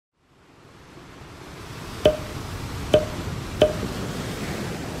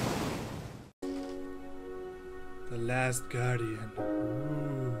last guardian.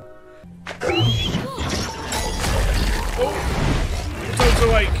 Ooh. Oh! The dog's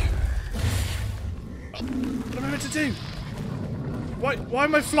awake. What am I meant to do? Why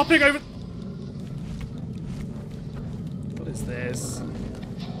am I flopping over? What is this?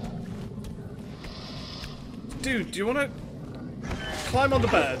 Dude, do you want to climb on the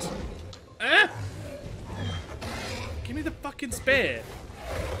bird? Eh? Give me the fucking spear.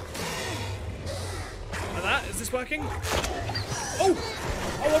 Like that? Is this working? Oh!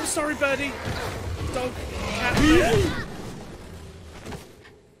 Oh, I'm sorry, birdie. Dog, cat, bear.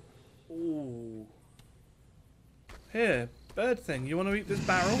 Ooh. Here, bird thing. You want to eat this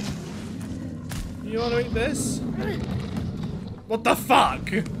barrel? You want to eat this? What the fuck?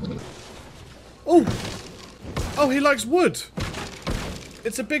 Oh! Oh, he likes wood.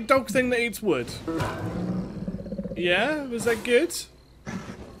 It's a big dog thing that eats wood. Yeah, was that good?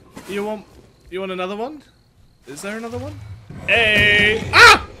 You want another one? Is there another one? Hey!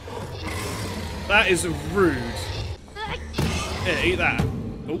 Ah! That is rude. Here, eat that.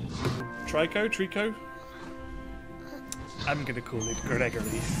 Oh, Trico. I'm gonna call it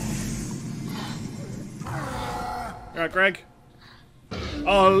Gregory. Alright, Greg.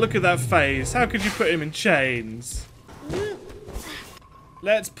 Oh, look at that face. How could you put him in chains?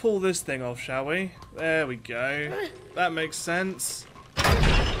 Let's pull this thing off, shall we? There we go. That makes sense.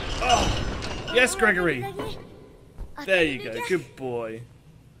 Oh! Yes, Gregory! There you go. Good boy.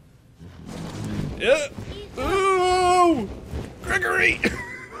 Yeah. Ooh! Gregory!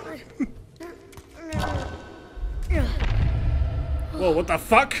 Whoa, what the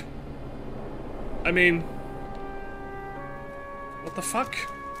fuck? I mean... What the fuck?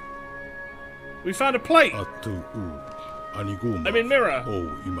 We found a plate! I mean, mirror!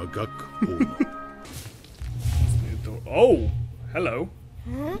 Oh! Hello.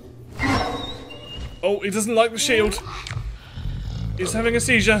 Oh, he doesn't like the shield. He's having a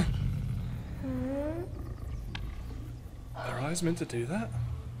seizure. Are eyes meant to do that?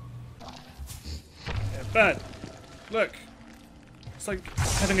 Yeah, bad. Look. It's like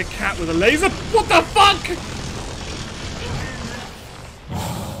having a cat with a laser. What the fuck?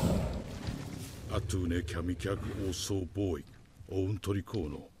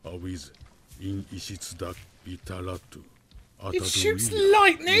 It shoots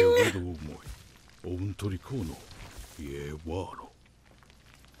lightning?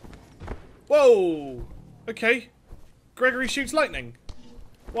 Whoa! Okay. Gregory shoots lightning.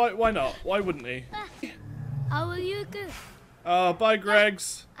 Why not? Why wouldn't he? Oh, bye,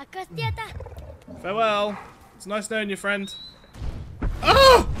 Gregs. Farewell. It's nice knowing you, friend.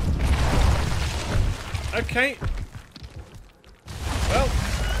 Oh! Okay. Well,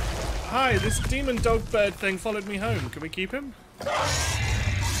 hi, this demon dog bird thing followed me home. Can we keep him?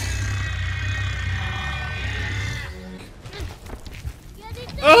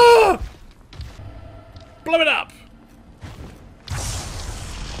 Oh! Blow it up!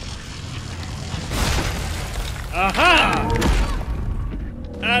 Aha!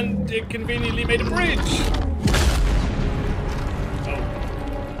 And it conveniently made a bridge! Oh.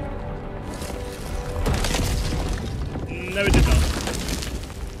 No, it did not.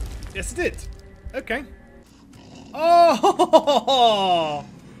 Yes, it did. Okay. Oh!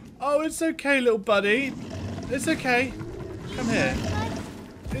 Oh, it's okay, little buddy. It's okay. Come here.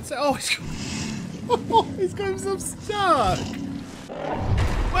 It's he's got himself stuck.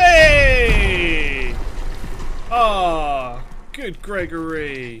 Way! Ah, good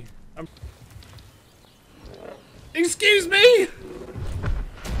Gregory. Excuse me.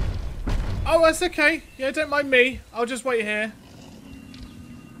 Oh, that's okay. Yeah, don't mind me. I'll just wait here.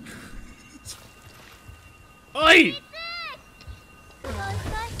 Oi!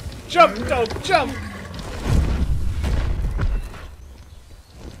 Jump, dog, jump!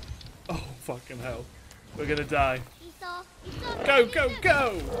 Oh, fucking hell. We're gonna die. Go, go,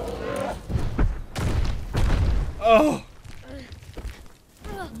 go! Oh!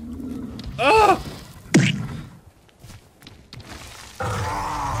 Oh!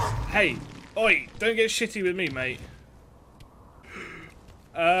 Hey! Oi! Don't get shitty with me, mate.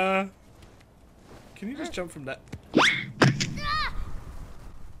 Can you just jump from that?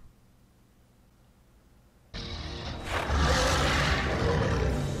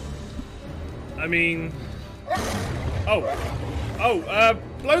 I mean... Oh,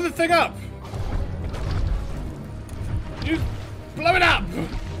 blow the thing up! You blow it up!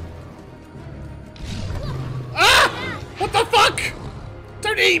 Ah! What the fuck?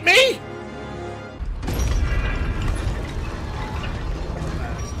 Don't eat me!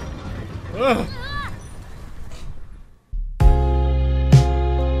 Ugh.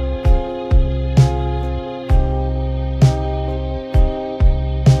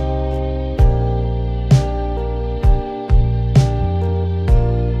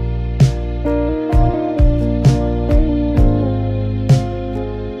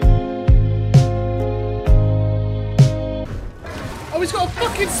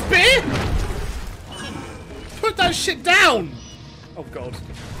 that shit down! Oh god.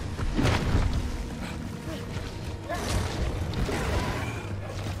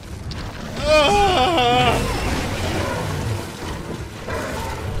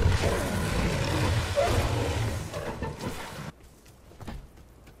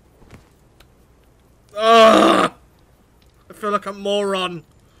 I feel like a moron.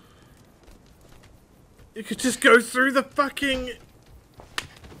 You could just go through the fucking...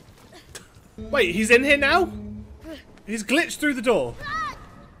 Wait, he's in here now? He's glitched through the door.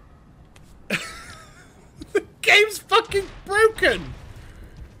 The game's fucking broken.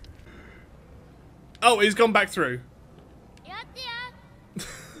 Oh, he's gone back through.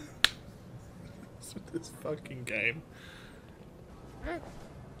 This fucking game.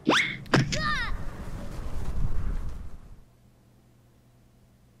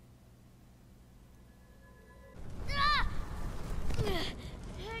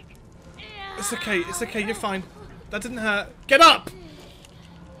 It's okay, you're fine. That didn't hurt. Get up!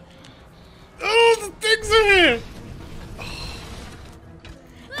 Oh, the things are here! Oh,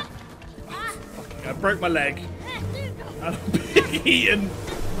 fucking, I broke my leg. I'm being eaten.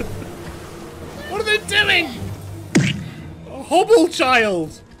 What are they doing? A hobble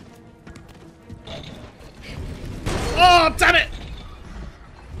child! Oh, damn it!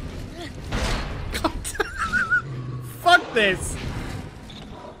 God damn. Fuck this!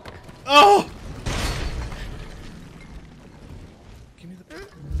 Oh! Give me the...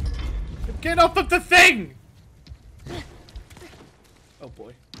 Get off of the thing! Oh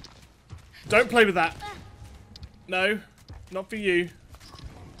boy. Don't play with that. No, not for you.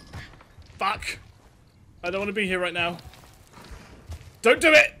 Fuck. I don't want to be here right now. Don't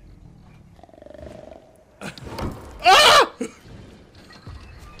do it!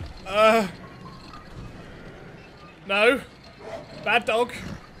 Ah! No. Bad dog.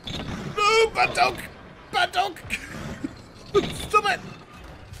 No, bad dog! Bad dog! Stop it!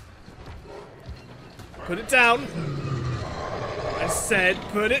 Put it down. I said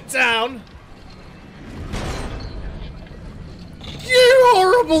put it down. You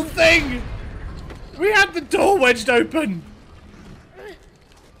horrible thing! We had the door wedged open.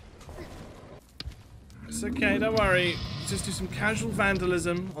 It's okay, don't worry. Just do some casual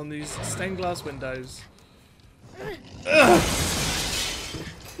vandalism on these stained glass windows. Ugh.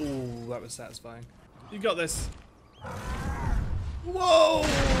 Ooh, that was satisfying. You got this. Whoa!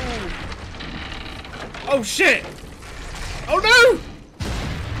 Oh shit! Oh no!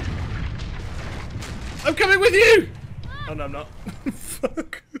 I'm coming with you! Oh no, I'm not.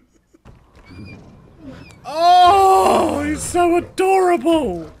 Fuck. Oh, he's so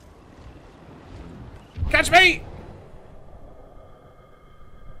adorable! Catch me!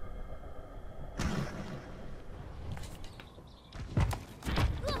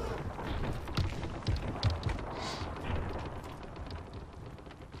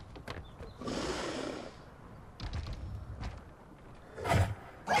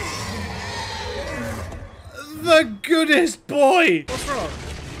 The goodest boy! What's wrong?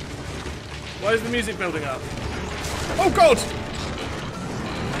 Why is the music building up? Oh god!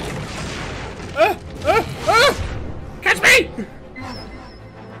 Catch me!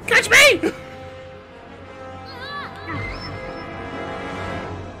 Catch me!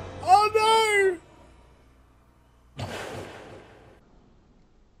 Oh no!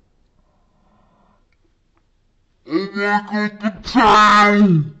 Oh my god, the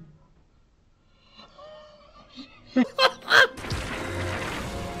time!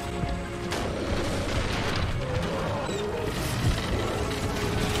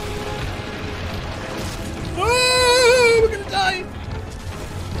 Oh, we're gonna die!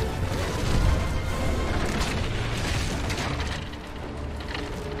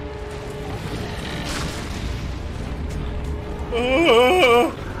 Oh,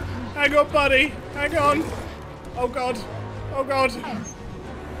 hang on, buddy. Hang on. Oh god. Oh god.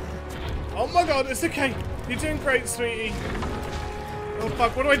 Oh my god, it's okay. You're doing great, sweetie. Oh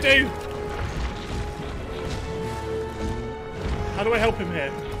fuck, what do I do? How do I help him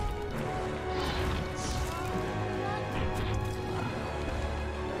here?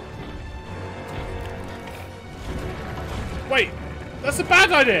 Wait, that's a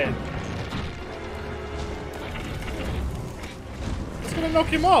bad idea. It's gonna knock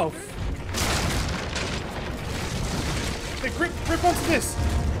him off. Hey, grip onto this.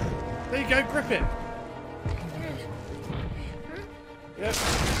 There you go, grip it. Yep.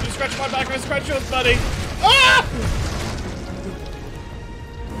 You scratch my back, I scratch yours, buddy. Ah!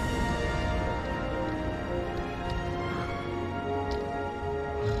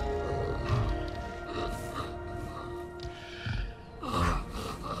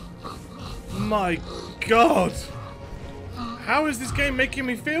 My God. How is this game making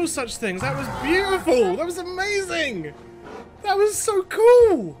me feel such things? That was beautiful! That was amazing! That was so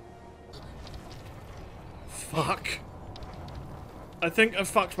cool! Fuck. I think I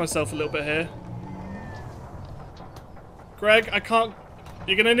fucked myself a little bit here. Greg, I can't...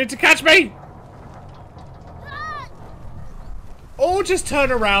 You're gonna need to catch me! Or just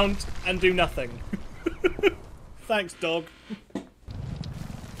turn around and do nothing. Thanks, dog.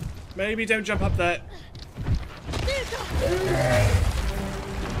 Maybe don't jump up there.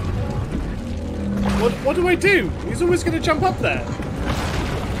 What do I do? He's always gonna jump up there.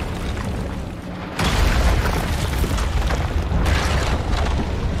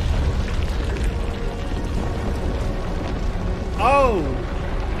 Oh!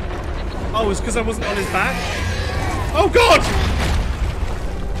 Oh, it's because I wasn't on his back? Oh god!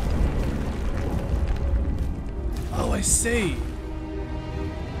 Oh, I see.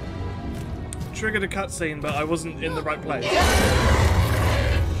 Triggered a cutscene, but I wasn't in the right place.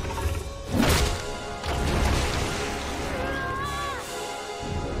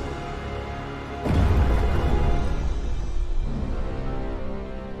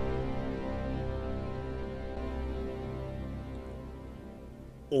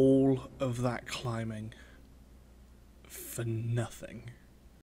 All of that climbing for nothing.